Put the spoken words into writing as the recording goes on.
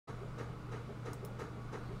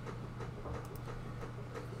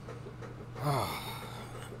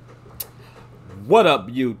What up,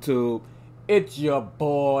 YouTube? It's your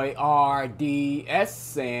boy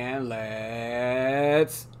R.D.S. and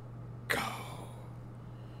let's go.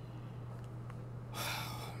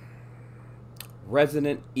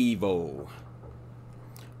 Resident Evil.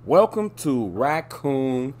 Welcome to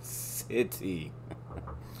Raccoon City.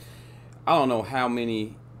 I don't know how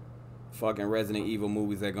many fucking Resident Evil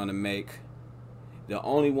movies they're gonna make. The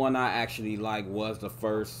only one I actually liked was the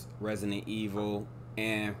first Resident Evil,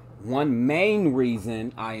 and one main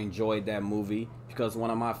reason I enjoyed that movie because one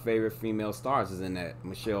of my favorite female stars is in that,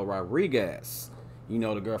 Michelle Rodriguez. You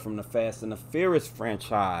know, the girl from the Fast and the Furious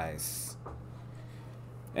franchise.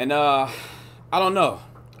 And I don't know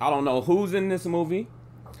who's in this movie.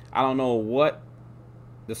 I don't know what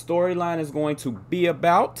the storyline is going to be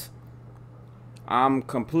about. I'm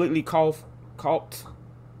completely caught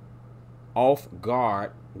off guard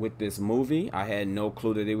with this movie. I had no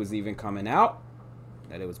clue that it was even coming out,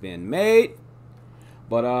 that it was being made.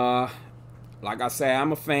 But like I say,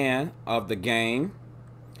 I'm a fan of the game,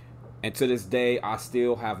 and to this day I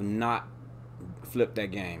still have not flipped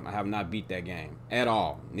that game. I have not beat that game at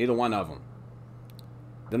all. Neither one of them.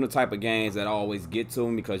 Them the type of games that always get to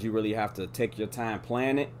me because you really have to take your time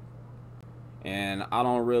playing it, and I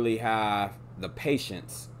don't really have the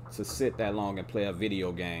patience to sit that long and play a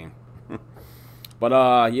video game.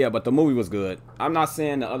 But yeah, but the movie was good. I'm not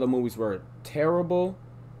saying the other movies were terrible.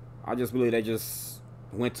 I just believe they just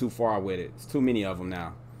went too far with it. It's too many of them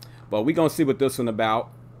now. But we're gonna see what this one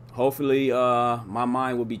about. Hopefully my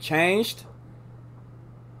mind will be changed,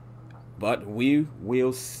 but we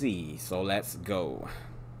will see. So let's go.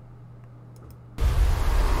 What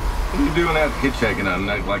are you doing out hitchhiking on a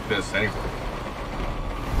night like this anyway?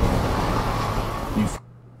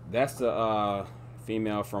 That's the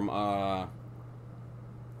female from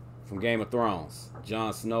Game of Thrones.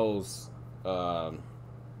 Jon Snow's one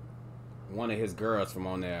of his girls from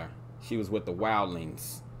on there. She was with the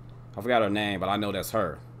Wildlings. I forgot her name, but I know that's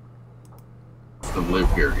her. To live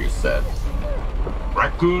here, you said.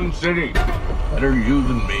 Raccoon City. Better you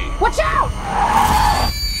than me. Watch out!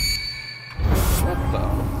 What the?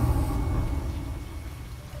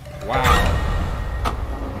 Wow.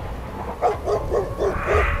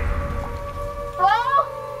 Hello?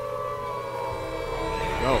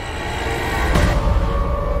 Go.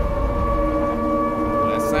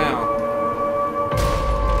 That sound.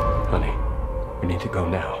 Honey, we need to go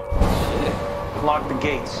now. Shit. Lock the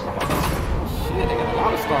gates. Shit, they got a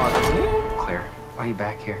lot of stars in here. Claire, why are you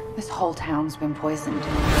back here? This whole town's been poisoned.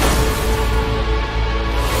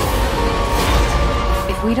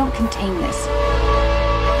 If we don't contain this,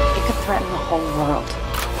 it could threaten the whole world.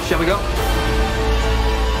 Shall we go?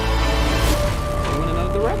 Going in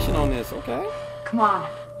another direction on this, okay? Come on.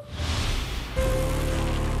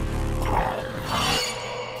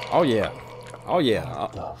 Oh yeah. Oh yeah.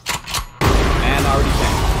 Man, I already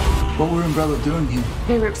changed. What were Umbrella doing here?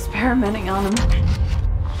 They were experimenting on him.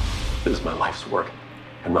 This is my life's work.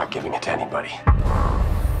 I'm not giving it to anybody.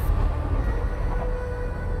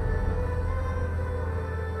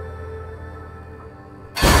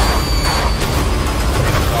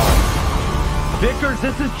 Vickers,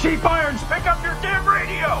 this is Chief Irons. Pick up your damn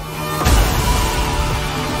radio!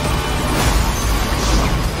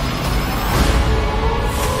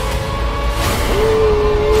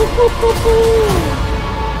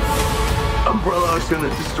 Umbrella is gonna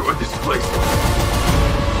destroy this place.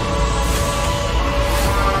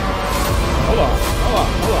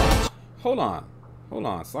 Hold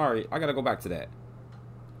on. Sorry, I gotta go back to that.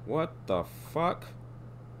 What the fuck?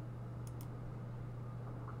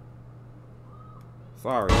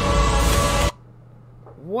 Sorry.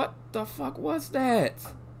 What the fuck was that?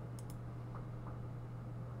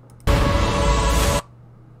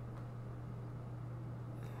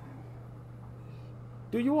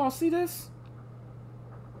 Do you all see this?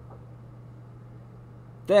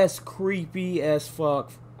 That's creepy as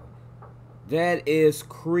fuck. That is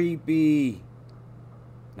creepy.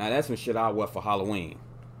 Now that's some shit I wear for Halloween.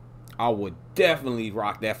 I would definitely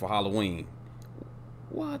rock that for Halloween.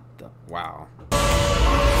 What the? Wow. I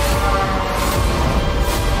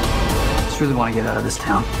just really want to get out of this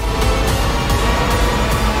town.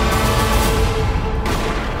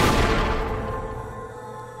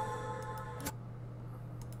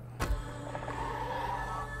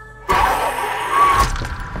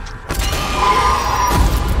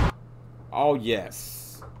 Oh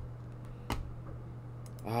yes.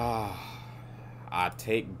 I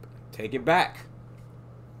take it back.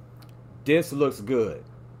 This looks good.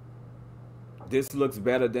 This looks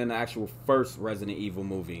better than the actual first Resident Evil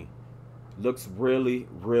movie. Looks really,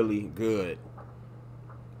 really good.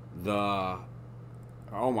 The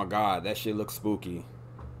oh my god, that shit looks spooky.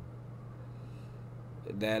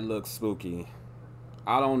 That looks spooky.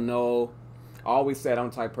 I don't know. I always said I'm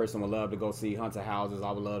the type of person who would love to go see haunted houses.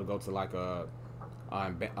 I would love to go to like a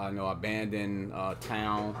abandoned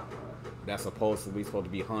town that's supposed to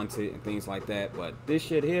be haunted and things like that. But this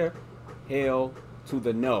shit here, hell to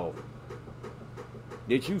the no.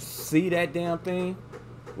 Did you see that damn thing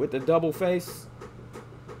with the double face?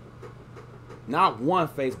 Not one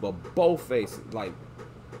face, but both faces. Like,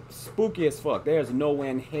 spooky as fuck. There's no way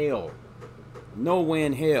in hell. No way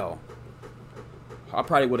in hell. I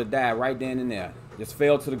probably would have died right then and there. Just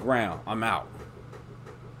fell to the ground. I'm out.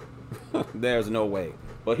 There's no way.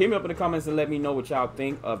 But hit me up in the comments and let me know what y'all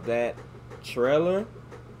think of that trailer.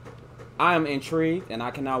 I am intrigued, and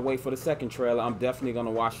I cannot wait for the second trailer. I'm definitely going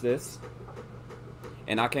to watch this.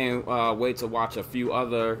 And I can't wait to watch a few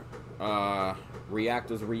other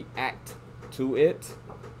reactors react to it.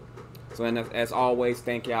 So, and as always,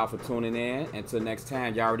 thank y'all for tuning in. Until next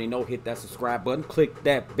time, y'all already know, hit that subscribe button, click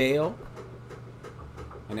that bell.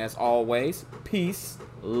 And as always, peace,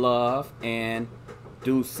 love, and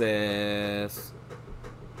deuces.